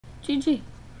GG.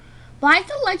 Why is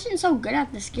the legend so good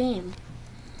at this game?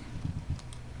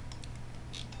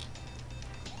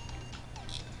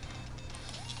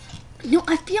 No,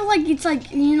 I feel like it's like,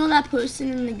 you know that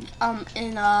person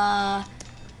in the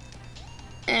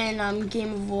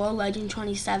Game of War, Legend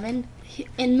 27.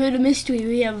 In Murder Mystery,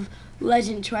 we have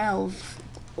Legend 12.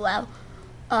 Well,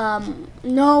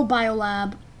 no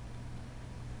Biolab.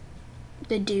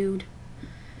 The dude.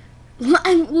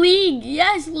 League,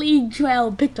 yes, League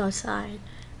 12 picked our side.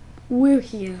 We're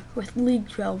here with League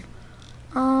 12.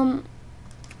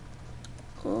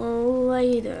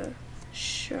 Later,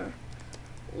 sure.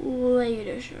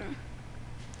 Later, sure.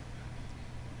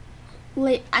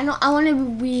 Wait, I want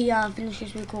to finish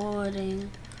this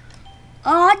recording.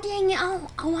 Oh dang it! Oh,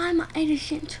 why am I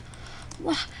innocent?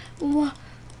 Why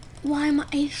am I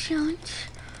innocent?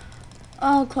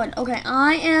 Oh, God. Okay,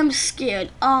 I am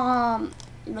scared.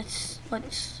 Let's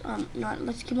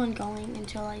keep on going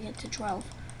until I get to 12.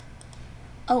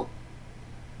 Oh,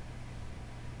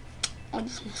 I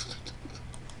just missed it.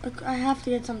 Look, I have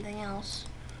to get something else.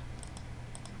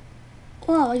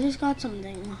 Wow, I just got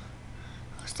something.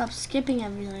 Stop skipping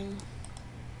everything.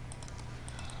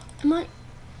 Oh,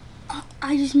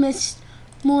 I just missed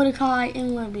Mordecai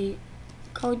and Libby.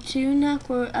 Code 2 now.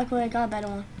 Okay, I got a better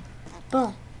one.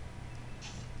 Boom.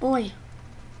 Boy.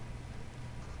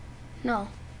 No.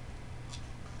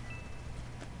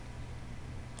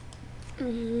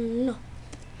 No.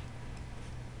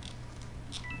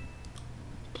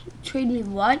 Trade me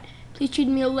what? Please trade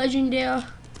me a legendary.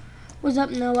 What's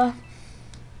up, Noah?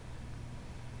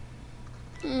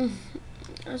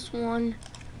 That's one.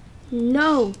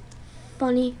 No.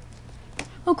 Funny.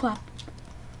 Oh, crap.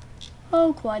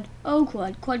 Oh, quad. Oh,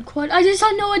 quad. I just saw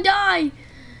Noah die.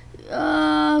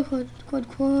 Quad.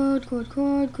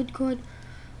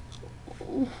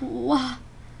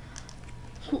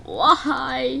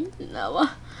 Why?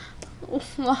 Noah?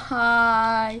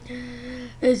 Why?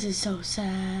 This is so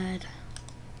sad.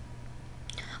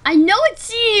 I know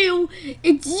it's you.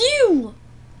 It's you.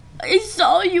 I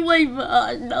saw you way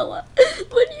behind Noah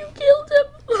when you killed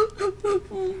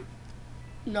him.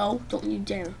 No, don't you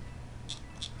dare.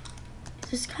 Is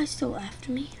this guy still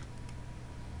after me?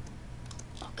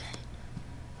 Okay.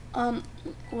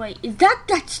 Wait,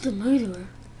 that's the murderer?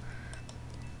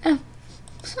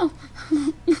 So,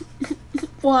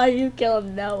 why you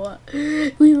killed Noah?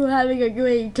 We were having a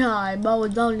great time. I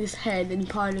was on his head and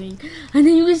partying, and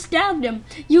then you just stabbed him.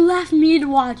 You left me to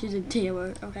watch as a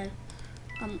terror. Okay.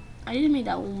 I didn't make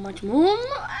that much more.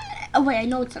 Oh wait, I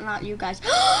know it's not you guys.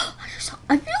 I feel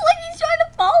like he's trying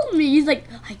to follow me. He's like,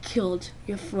 I killed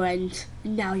your friend.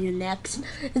 Now you're next.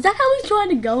 Is that how he's trying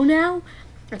to go now?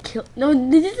 No,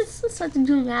 this is such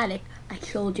dramatic. I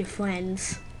killed your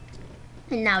friends.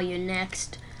 And now you're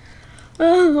next.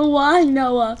 Why,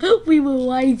 Noah? We were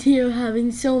right here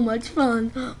having so much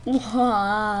fun.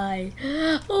 Why?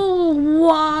 Oh,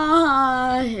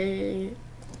 why?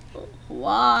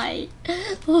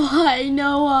 Why,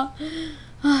 Noah?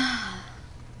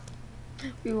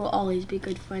 We will always be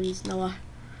good friends, Noah.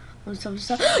 I'm so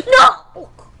sorry. No!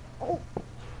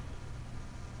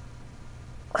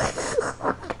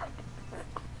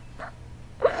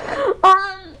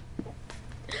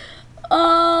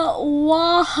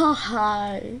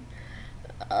 Why?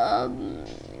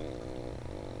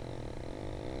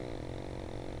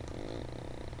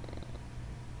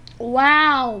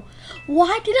 Wow.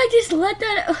 Why did I just let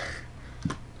that?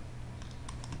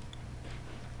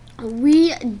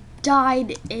 We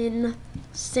died in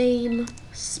same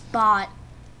spot.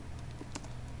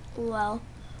 Well,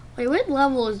 wait, what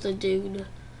level is the dude?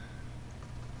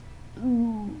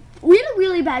 We had a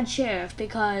really bad sheriff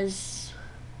because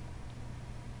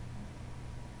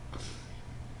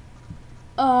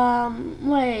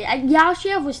yeah,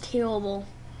 sheriff was terrible.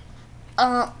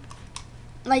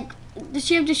 Like the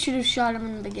sheriff just should have shot him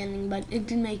in the beginning, but it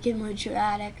didn't make it more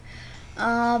dramatic.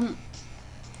 Oh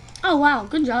wow,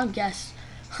 good job, guess.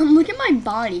 Look at my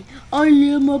body. I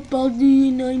am a body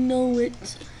and I know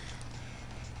it.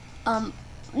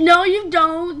 No, you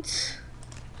don't.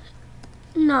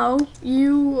 No,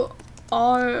 you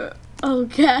are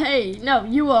okay. No,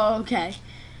 you are okay.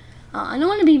 I don't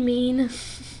want to be mean.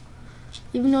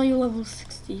 Even though you're level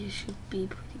 60, you should be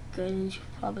pretty good and you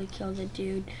should probably kill the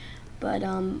dude. But,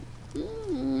 no.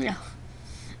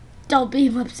 Don't be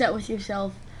upset with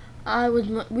yourself.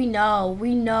 We know.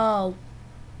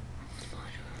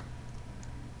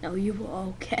 No, you were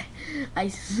okay. I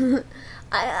don't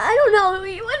know,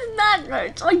 it wasn't that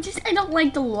much. I don't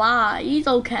like to lie. He's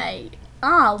okay.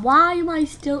 Why am I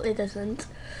still innocent?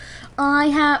 I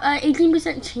have an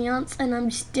 18% chance and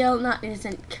I'm still not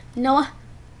innocent. Noah?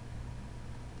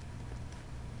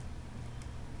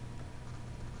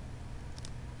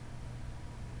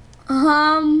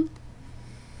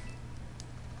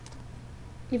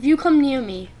 If you come near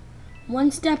me,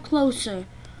 one step closer,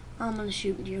 I'm gonna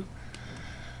shoot you.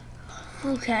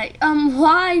 Okay,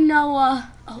 why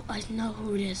Noah? Oh, I know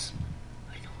who it is.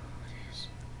 I know who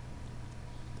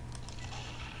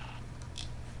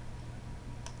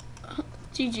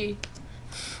it is. GG.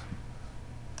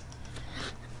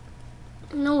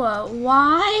 Noah,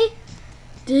 why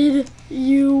did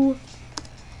you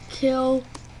kill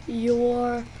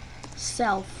yourself?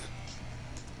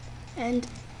 And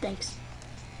thanks.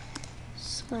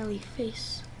 Smiley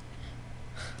face.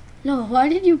 No, why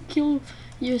did you kill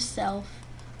yourself?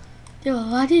 Yo,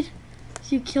 why did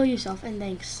you kill yourself? And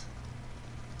thanks.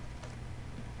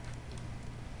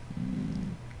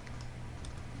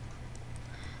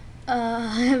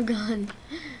 I have gone.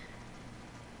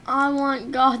 I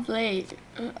want godly.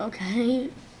 Okay.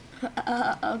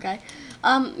 Okay.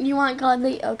 You want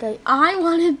godly? Okay. I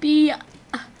want to be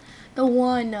the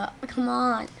one. Come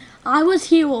on. I was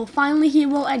hero. Finally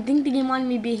hero. I think the game wanted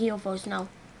me to be hero first. No.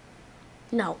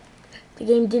 No. The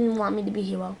game didn't want me to be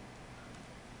hero.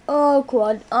 Oh,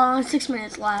 quad. 6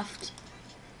 minutes left.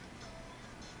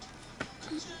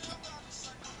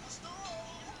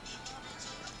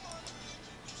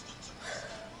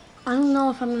 I don't know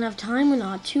if I'm gonna have time or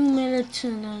not. 2 minutes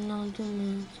and then no 2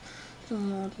 minutes.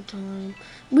 Some time.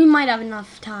 We might have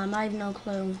enough time. I have no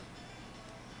clue.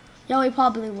 Yeah, we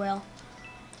probably will.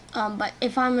 But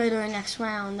if I murder next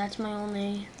round, that's my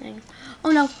only thing. Oh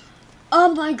no.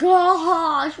 Oh my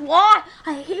gosh. What?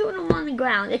 I hate when I'm on the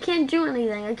ground. I can't do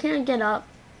anything. I can't get up.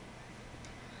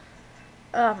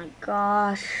 Oh my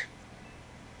gosh.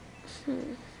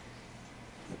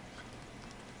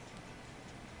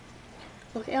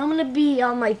 Okay, I'm gonna be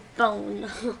on my phone.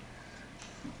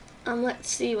 Let's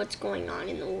see what's going on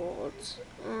in the world.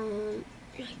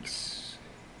 Yikes.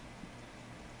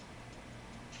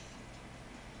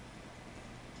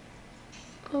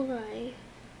 Alright.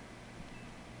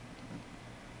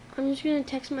 I'm just gonna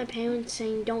text my parents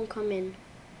saying don't come in.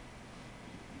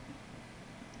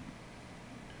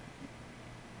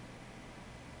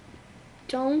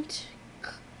 Don't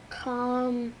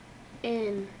come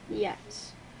in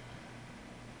yet.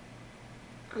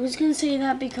 I'm just gonna say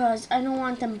that because I don't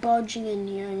want them budging in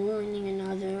here and ruining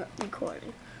another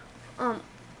recording.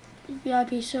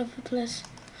 VIP server please.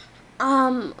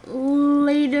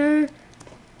 Later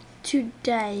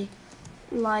today,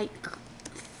 like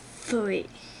 3.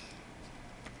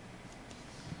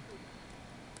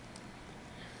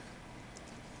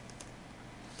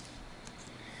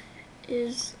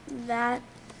 Is that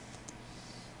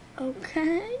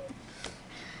okay?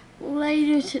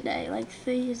 Later today, like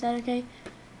 3, is that okay?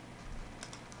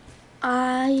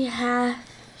 I have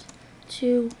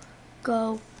to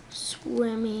go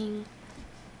swimming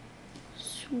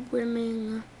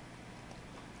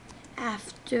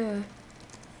after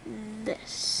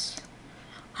this.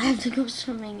 I have to go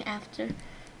swimming after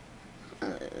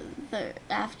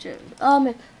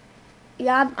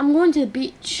yeah, I'm going to the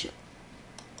beach.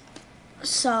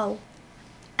 So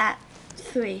at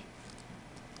 3.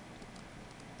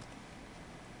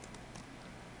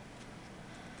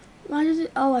 Why does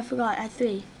it? Oh, I forgot. At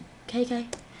 3. KK.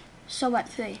 So at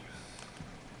 3.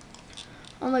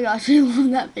 Oh my gosh, I love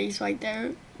that face right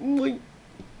there. You're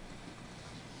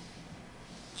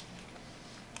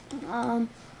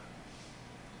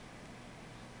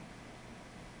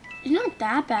not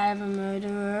that bad of a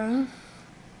murderer.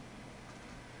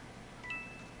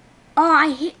 Oh,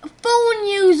 I hate phone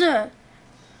user.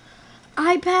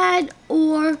 iPad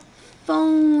or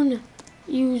phone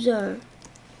user.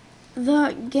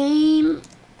 The game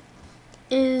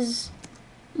is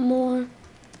more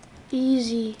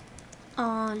easy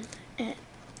on it.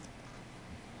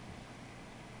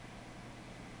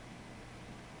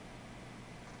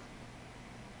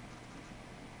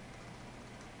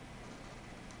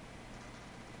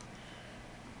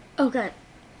 Okay.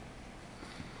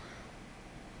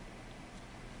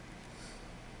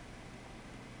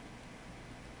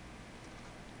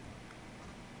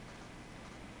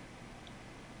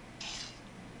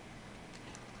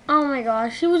 Oh my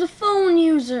gosh, it was a phone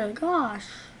user. Gosh.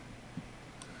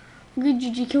 Good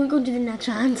GG. Can we go to the next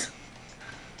round?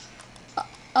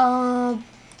 I'm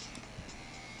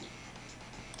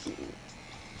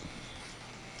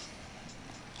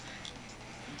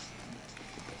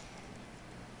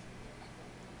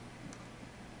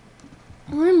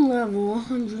level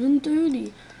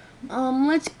 130.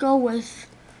 Let's go with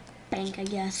bank, I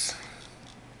guess.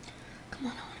 Come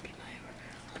on, I want to be my hero.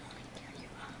 I want to get you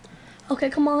out. Okay,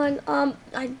 come on.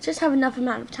 I just have enough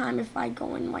amount of time if I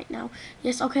go in right now.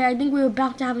 Yes, okay, I think we're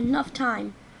about to have enough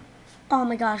time. Oh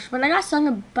my gosh, but I got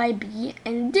stung by a bee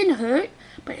and it didn't hurt,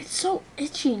 but it's so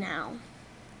itchy now.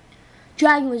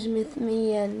 Dragon was with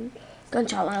me and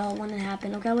gunshot when it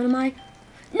happened. Okay, what am I?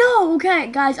 No, okay,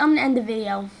 guys, I'm gonna end the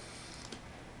video.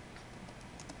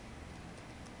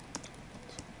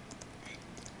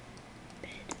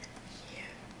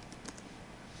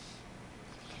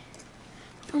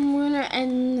 I'm gonna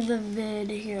end the vid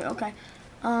here. Okay.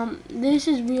 This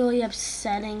is really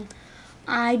upsetting.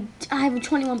 I have a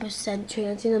 21%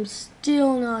 chance, and I'm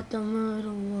still not the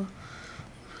murderer.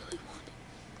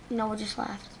 No, we just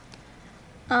laughed.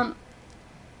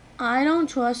 I don't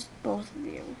trust both of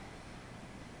you.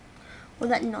 Or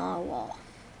that narwhal.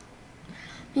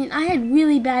 I mean, I had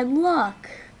really bad luck.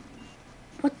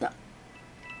 What the?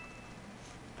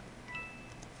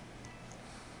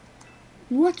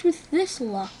 What's with this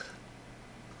luck?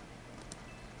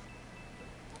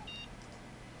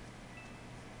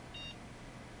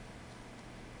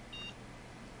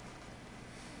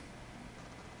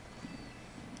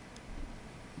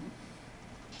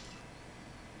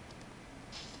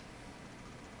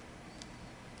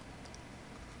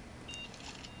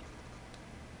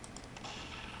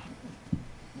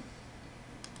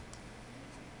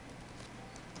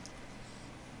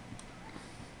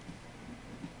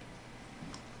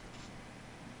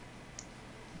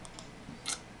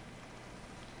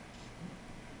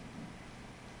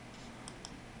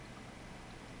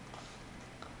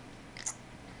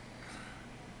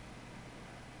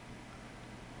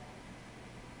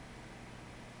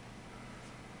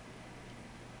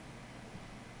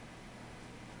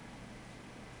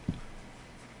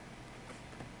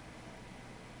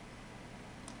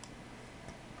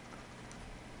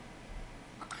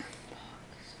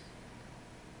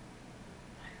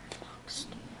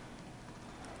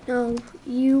 No,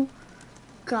 you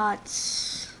got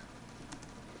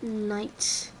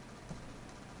Knight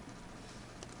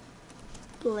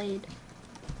Blade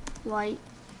White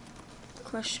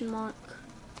question mark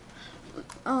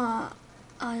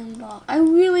Iron Ball. I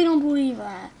really don't believe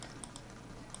that.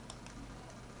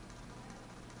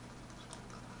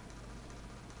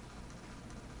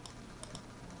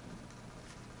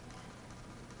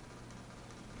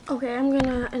 Okay, I'm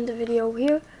gonna end the video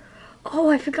here.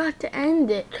 Oh, I forgot to end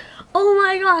it. Oh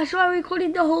my gosh, I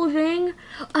recorded the whole thing.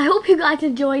 I hope you guys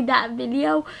enjoyed that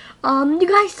video. You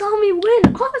guys saw me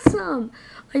win. Awesome.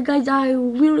 Guys, I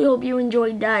really hope you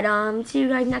enjoyed that. See you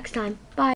guys next time. Bye.